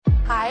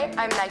Hi,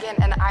 I'm Megan,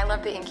 and I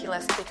love the Inky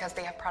List because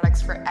they have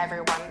products for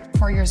everyone.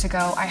 4 years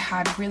ago, I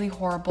had really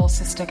horrible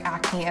cystic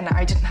acne, and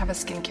I didn't have a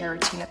skincare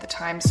routine at the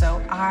time,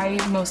 so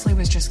I mostly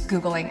was just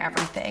Googling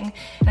everything.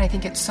 And I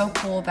think it's so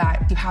cool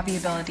that you have the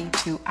ability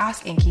to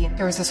ask Inky.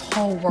 There was this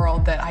whole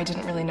world that I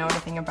didn't really know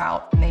anything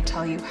about, and they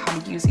tell you how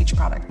to use each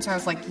product. So I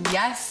was like,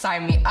 yes,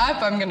 sign me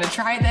up, I'm gonna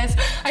try this.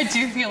 I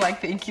do feel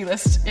like the Inky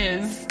List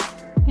is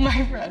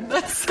my friend.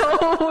 That's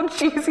so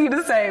cheesy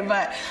to say,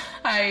 but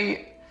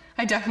I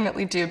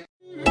definitely do.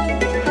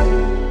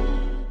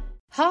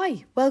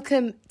 Hi,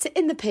 welcome to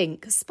In the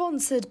Pink,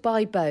 sponsored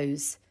by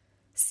Bose.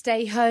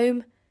 Stay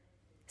home,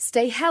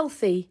 stay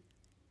healthy,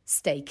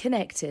 stay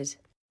connected.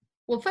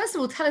 Well, first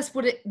of all, tell us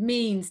what it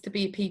means to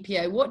be a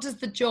PPO. What does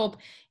the job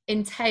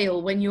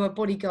entail when you're a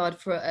bodyguard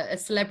for a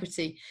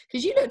celebrity?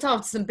 Because you looked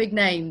after some big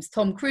names,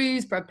 Tom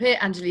Cruise, Brad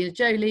Pitt, Angelina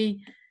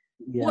Jolie.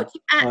 Yeah, what do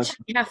you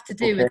actually have to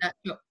do with that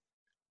job?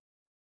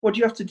 What do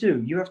you have to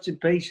do? You have to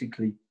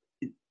basically,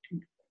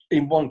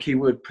 in one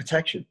keyword,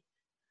 protection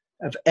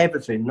of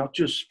everything, not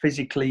just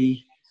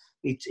physically.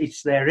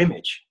 It's their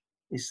image.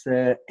 It's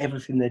their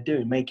everything they're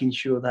doing, making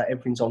sure that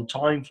everything's on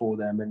time for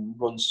them and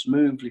runs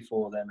smoothly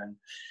for them and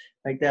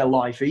make their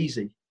life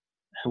easy,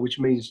 which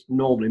means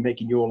normally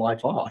making your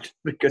life hard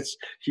because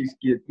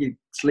you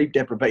sleep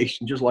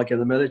deprivation, just like in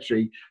the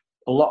military,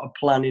 a lot of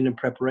planning and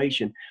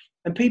preparation.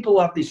 And people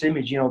have this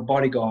image,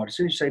 bodyguard. As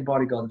soon as you say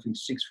bodyguard, I think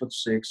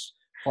 6'6",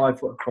 5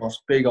 foot across,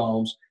 big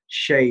arms,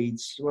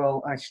 shades.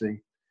 Well,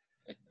 actually,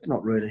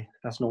 not really.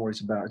 That's not what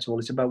it's about at all.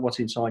 It's about what's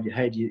inside your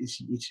head.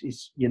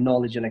 It's your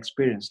knowledge and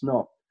experience,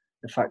 not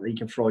the fact that you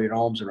can throw your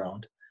arms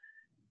around.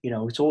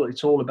 It's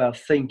all about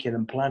thinking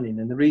and planning.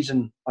 And the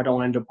reason I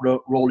don't end up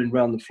rolling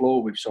around the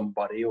floor with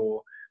somebody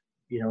or,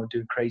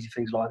 doing crazy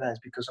things like that is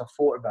because I've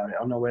thought about it.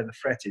 I know where the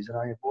threat is and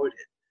I avoid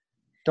it.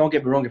 Don't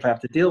get me wrong, if I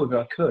have to deal with it,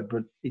 I could,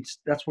 but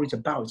that's what it's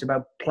about. It's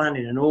about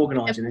planning and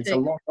organising. It's a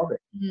lot of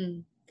it.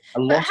 Mm. A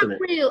lot of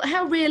it.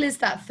 How real is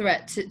that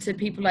threat to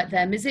people like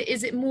them? Is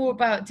it more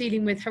about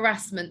dealing with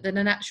harassment than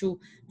an actual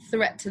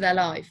threat to their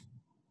life?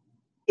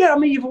 Yeah, I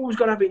mean, you've always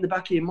got to have it in the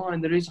back of your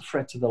mind. There is a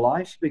threat to the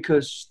life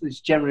because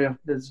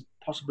there's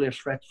possibly a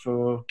threat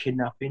for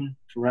kidnapping,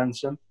 for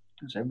ransom.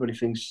 Because everybody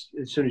thinks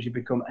as soon as you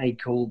become a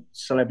cool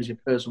celebrity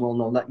person, well,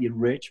 no, that you're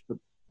rich. But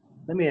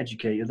let me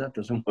educate you, that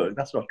doesn't work.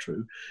 That's not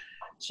true.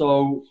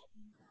 So,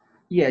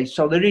 yeah,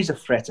 so there is a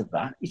threat of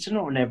that. It's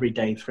not an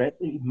everyday threat.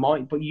 It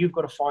might, but you've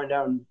got to find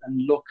out and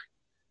look,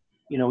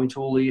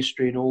 into all the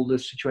history and all the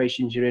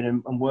situations you're in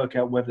and work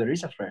out whether there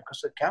is a threat,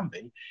 because there can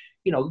be.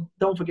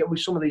 Don't forget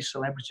with some of these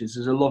celebrities,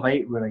 there's a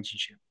love-hate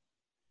relationship.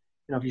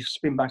 If you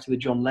spin back to the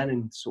John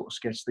Lennon sort of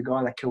sketch, the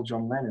guy that killed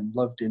John Lennon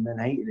loved him, then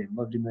hated him,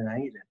 loved him, then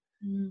hated him.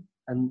 Mm.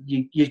 And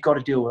you've got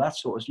to deal with that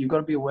sort of. You've got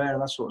to be aware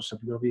of that sort of stuff.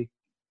 You've got to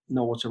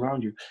know what's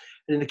around you.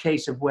 And in the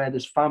case of where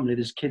there's family,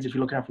 there's kids, if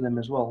you're looking after them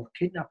as well,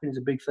 kidnapping is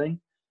a big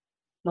thing.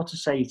 Not to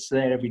say it's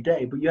there every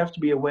day, but you have to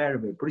be aware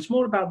of it. But it's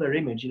more about their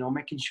image,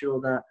 making sure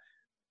that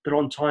they're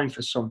on time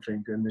for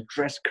something and they're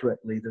dressed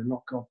correctly. They're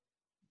not got,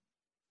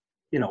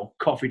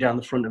 coffee down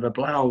the front of a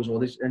blouse or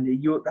this. And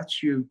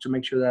that's you to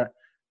make sure that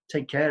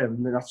take care of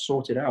them and that's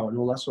sorted out and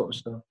all that sort of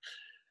stuff.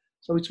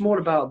 So it's more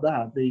about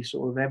that, the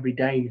sort of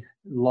everyday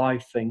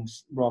life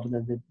things rather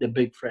than the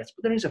big threats.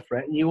 But there is a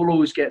threat, and you will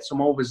always get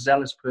some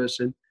overzealous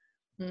person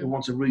who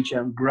wants to reach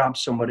out and grab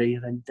somebody,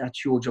 and then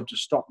that's your job to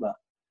stop that.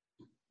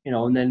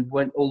 And then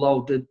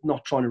although they're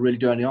not trying to really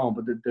do any harm,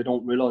 but they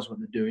don't realise what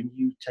they're doing,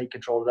 you take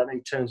control of that and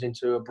it turns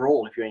into a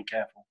brawl if you ain't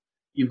careful.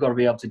 You've got to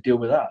be able to deal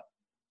with that.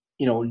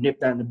 Nip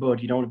that in the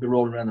bud. You don't want to be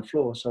rolling around the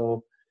floor.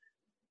 So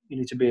you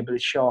need to be a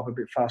bit sharp, a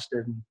bit faster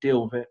and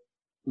deal with it,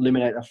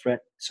 eliminate that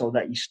threat so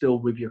that you're still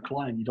with your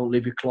client. You don't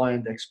leave your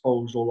client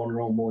exposed all on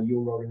their own while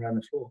you're rolling around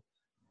the floor.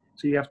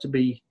 So you have to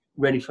be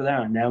ready for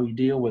that. And now you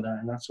deal with that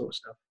and that sort of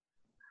stuff.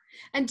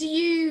 And do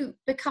you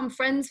become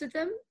friends with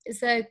them? Is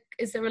there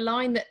a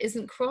line that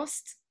isn't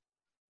crossed?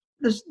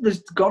 There's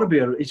got to be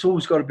there's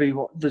always got to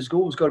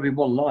be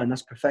one line.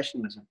 That's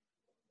professionalism.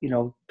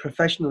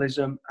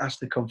 Professionalism has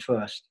to come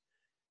first.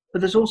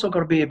 But there's also got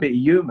to be a bit of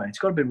humour. It's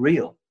got to be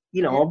real.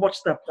 I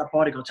watched that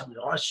bodyguard tell me,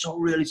 "Oh, it's so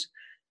real."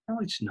 No,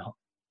 it's not.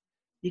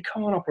 You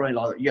can't operate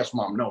like that. Yes,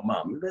 mum. No,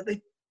 mum.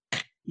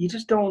 You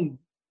just don't.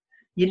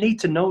 You need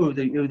to know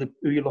who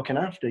you're looking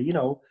after.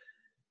 You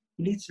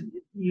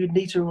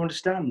need to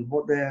understand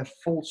what their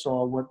faults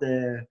are, what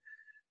their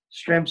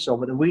strengths are,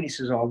 what their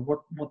weaknesses are,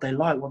 what they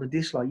like, what they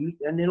dislike.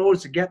 And in order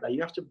to get that,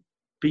 you have to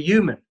be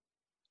human,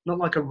 not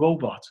like a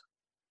robot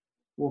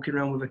walking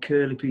around with a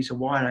curly piece of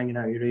wire hanging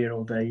out your ear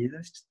all day.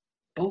 That's just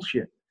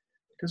bullshit.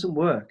 It doesn't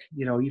work.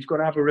 You've got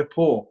to have a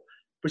rapport,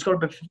 but it's got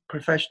to be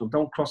professional.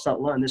 Don't cross that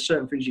line. There's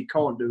certain things you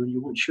can't do and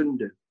you shouldn't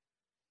do.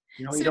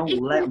 You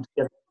don't let them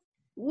get.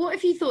 What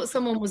if you thought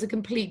someone was a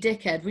complete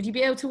dickhead? Would you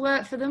be able to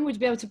work for them? Would you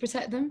be able to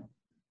protect them?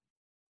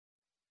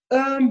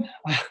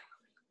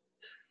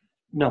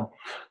 No.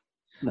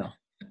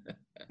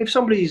 If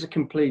somebody is a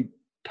complete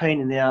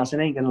pain in the ass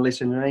and ain't going to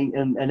listen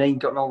and ain't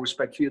got no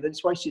respect for you, then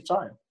it's waste your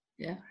time.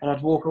 Yeah. And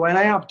I'd walk away, and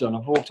I have done.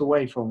 I've walked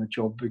away from a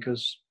job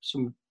because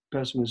some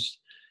person was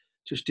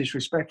just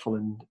disrespectful,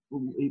 and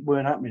it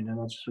weren't happening.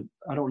 And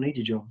I don't need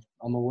a job.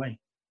 I'm away.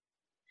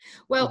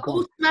 Well,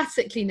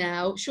 automatically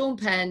now, Sean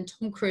Penn,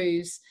 Tom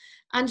Cruise,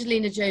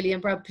 Angelina Jolie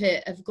and Brad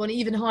Pitt have gone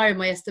even higher in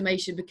my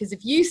estimation, because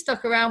if you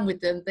stuck around with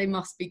them, they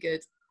must be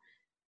good.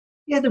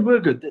 Yeah, they were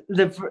good.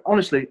 They've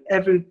honestly,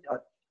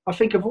 I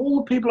think of all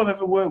the people I've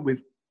ever worked with,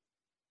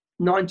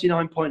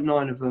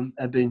 99.9 of them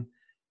have been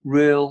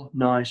real,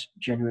 nice,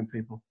 genuine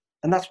people.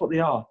 And that's what they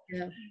are.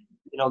 Yeah.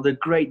 You know, they're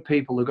great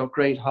people. They've got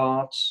great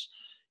hearts.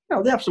 You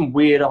know, they have some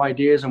weird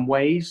ideas and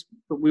ways,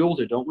 but we all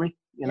do, don't we?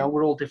 You know,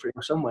 we're all different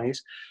in some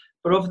ways.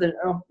 But other than,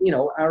 you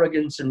know,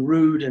 arrogance and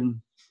rude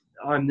and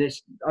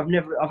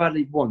I've had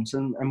it once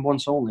and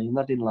once only, and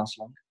that didn't last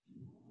long.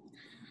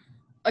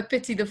 I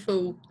pity the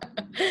fool.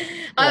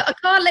 I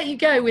can't let you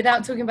go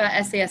without talking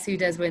about SAS Who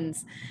Dares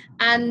Wins.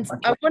 And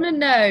I want to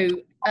know,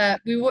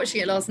 we were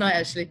watching it last night,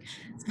 actually.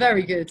 It's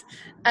very good.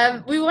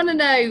 We want to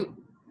know,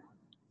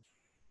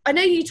 I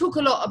know you talk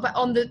a lot about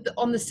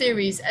on the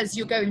series as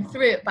you're going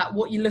through it about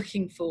what you're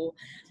looking for,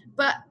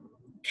 but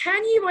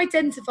can you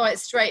identify it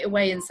straight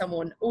away in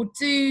someone, or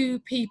do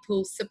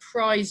people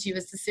surprise you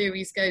as the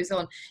series goes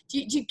on?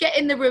 Do you get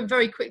in the room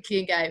very quickly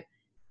and go,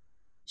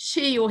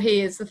 she or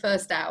he is the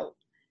first out?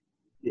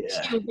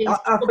 Yeah,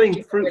 I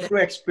think through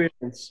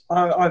experience,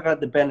 I've had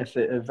the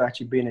benefit of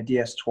actually being a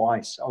DS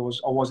twice. I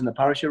was in the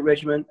parachute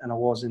regiment and I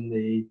was in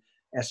the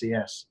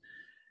SAS.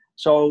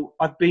 So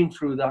I've been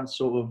through that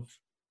sort of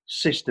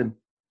system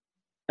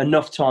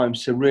enough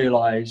times to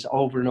realise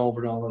over and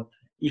over and over,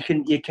 you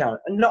can.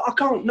 And no, I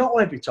can't, not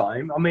every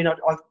time. I mean,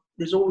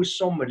 there's always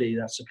somebody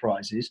that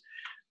surprises,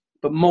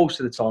 but most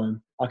of the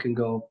time I can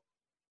go,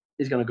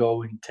 he's going to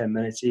go in 10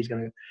 minutes, he's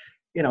going to,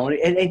 you know, and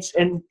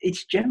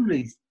it's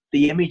generally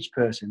the image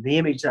person, the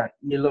image that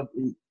you look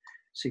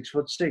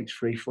 6'6",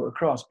 3 foot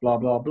across, blah,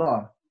 blah,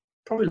 blah.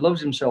 Probably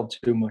loves himself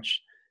too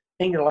much.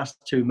 Ain't gonna last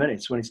 2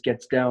 minutes when it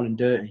gets down and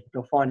dirty.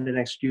 They'll find an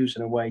excuse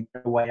and a way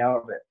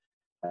out of it.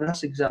 And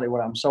that's exactly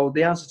what I'm. So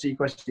the answer to your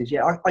question is,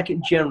 yeah, I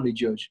can generally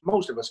judge.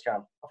 Most of us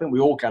can. I think we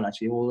all can,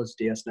 actually, all us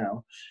DS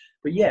now.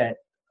 But yeah,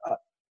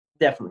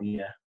 definitely,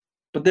 yeah.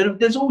 But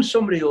there's always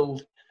somebody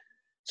who'll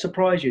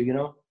surprise you, you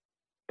know,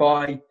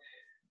 by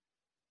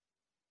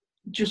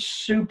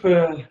just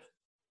super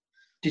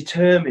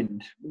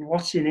determined.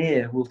 What's in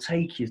here will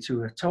take you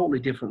to a totally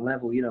different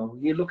level. You know,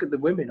 you look at the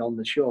women on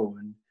the show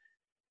and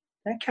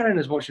they're carrying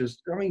as much as,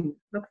 I mean,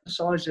 look at the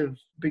size of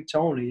Big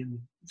Tony, and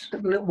the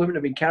little women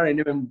have been carrying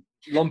him and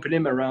lumping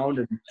him around.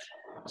 And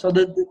so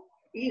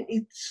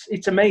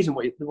it's amazing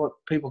what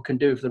people can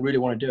do if they really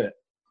want to do it.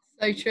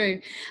 So true.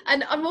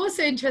 And I'm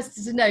also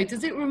interested to know,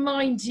 does it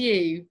remind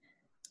you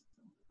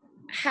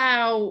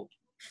how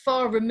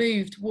far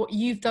removed what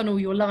you've done all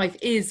your life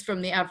is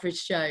from the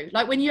average Joe?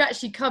 Like when you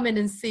actually come in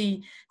and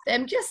see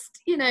them just,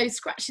 you know,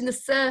 scratching the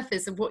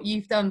surface of what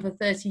you've done for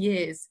 30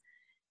 years,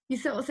 you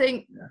sort of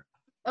think,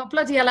 oh,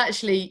 bloody hell,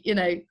 actually, you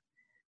know,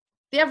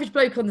 the average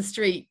bloke on the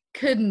street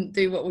couldn't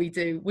do what we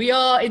do. We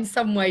are in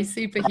some way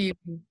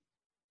superhuman.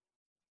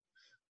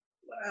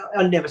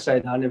 I never say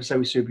that. I never say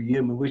we're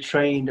superhuman. We're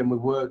trained and we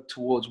work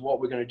towards what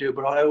we're going to do.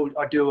 But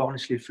I do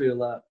honestly feel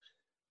that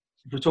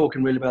if we're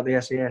talking really about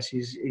the SAS,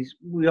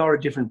 we are a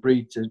different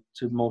breed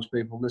to most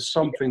people. There's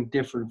something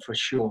different for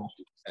sure.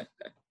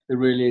 There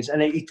really is,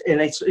 and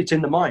it's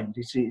in the mind.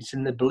 It's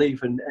in the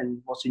belief and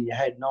what's in your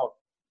head, not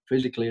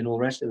physically and all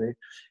the rest of it.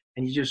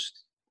 And you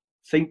just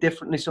think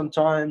differently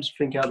sometimes,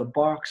 think out of the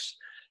box,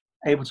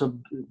 able to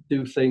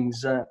do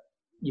things that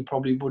you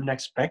probably wouldn't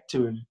expect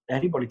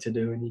anybody to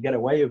do, and you get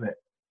away with it.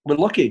 We're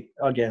lucky,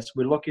 I guess.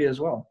 We're lucky as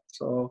well.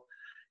 So,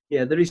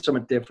 yeah, there is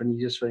something different.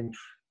 You just think.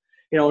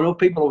 You know, I know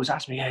people always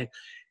ask me, hey,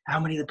 how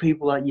many of the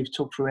people that you've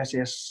took through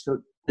SAS,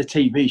 the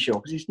TV show,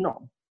 because it's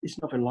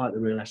nothing like the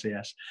real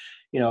SAS.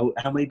 You know,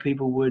 how many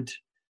people would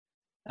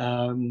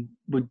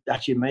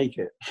actually make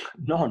it?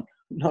 None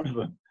of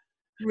them.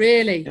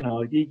 Really? You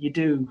know, you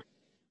do.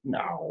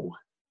 No.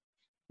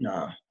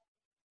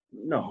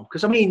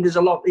 Because I mean, there's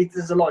a lot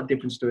of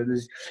difference to it.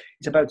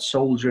 It's about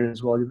soldiering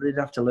as well. They'd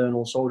have to learn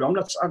all soldier.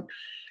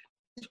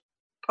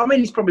 I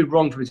mean, it's probably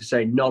wrong for me to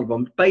say none of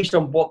them based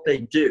on what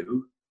they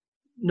do.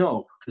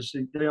 No, because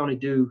they only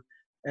do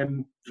a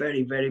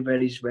very, very,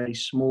 very, very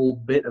small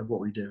bit of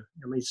what we do.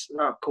 I mean,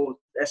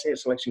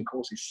 SAS selection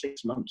course is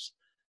 6 months,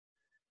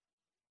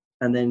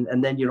 and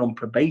then you're on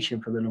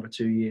probation for another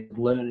 2 years,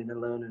 learning.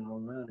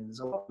 There's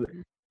a lot of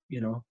it,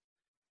 you know.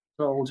 It's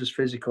not all just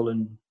physical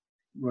and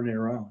running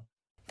around.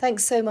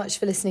 Thanks so much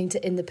for listening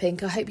to In the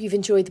Pink. I hope you've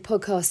enjoyed the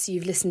podcast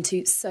you've listened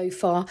to so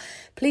far.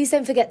 Please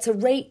don't forget to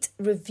rate,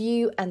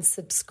 review and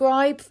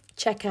subscribe.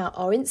 Check out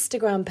our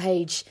Instagram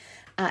page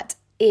at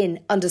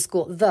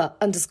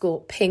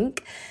in_the_pink,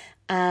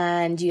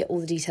 and you get all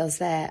the details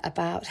there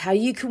about how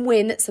you can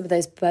win some of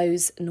those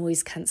Bose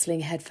noise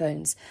cancelling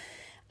headphones.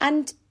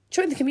 And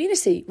join the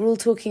community. We're all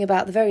talking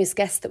about the various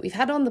guests that we've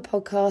had on the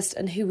podcast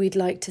and who we'd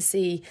like to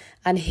see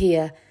and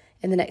hear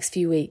in the next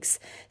few weeks.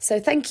 So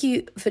thank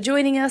you for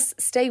joining us.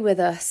 Stay with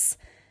us.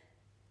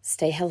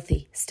 Stay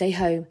healthy, stay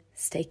home,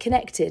 stay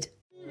connected.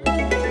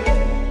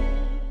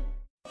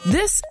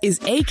 This is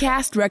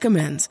Acast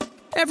Recommends.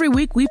 Every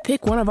week we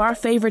pick one of our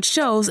favorite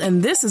shows,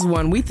 and this is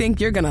one we think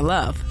you're gonna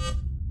love.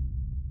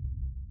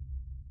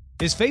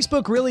 Is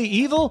Facebook really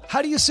evil?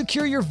 How do you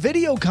secure your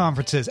video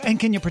conferences? And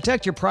can you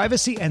protect your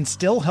privacy and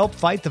still help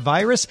fight the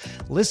virus?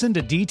 Listen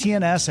to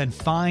DTNS and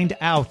find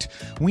out.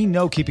 We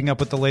know keeping up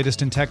with the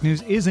latest in tech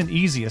news isn't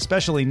easy,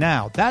 especially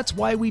now. That's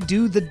why we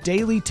do the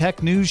Daily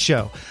Tech News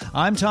Show.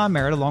 I'm Tom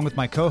Merritt, along with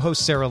my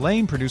co-host Sarah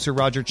Lane, producer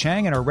Roger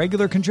Chang, and our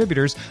regular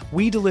contributors.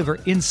 We deliver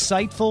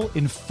insightful,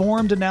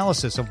 informed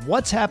analysis of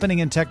what's happening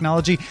in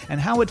technology and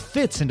how it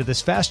fits into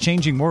this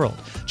fast-changing world.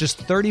 Just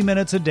 30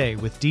 minutes a day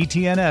with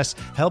DTNS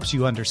helps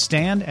you understand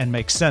and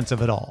make sense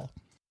of it all.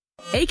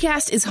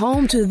 Acast is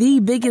home to the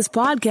biggest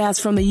podcasts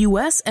from the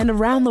U.S. and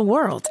around the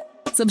world.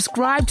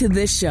 Subscribe to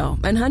this show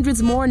and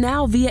hundreds more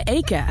now via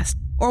Acast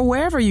or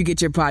wherever you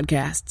get your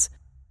podcasts.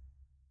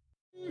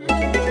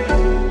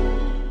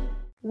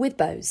 With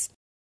Bose,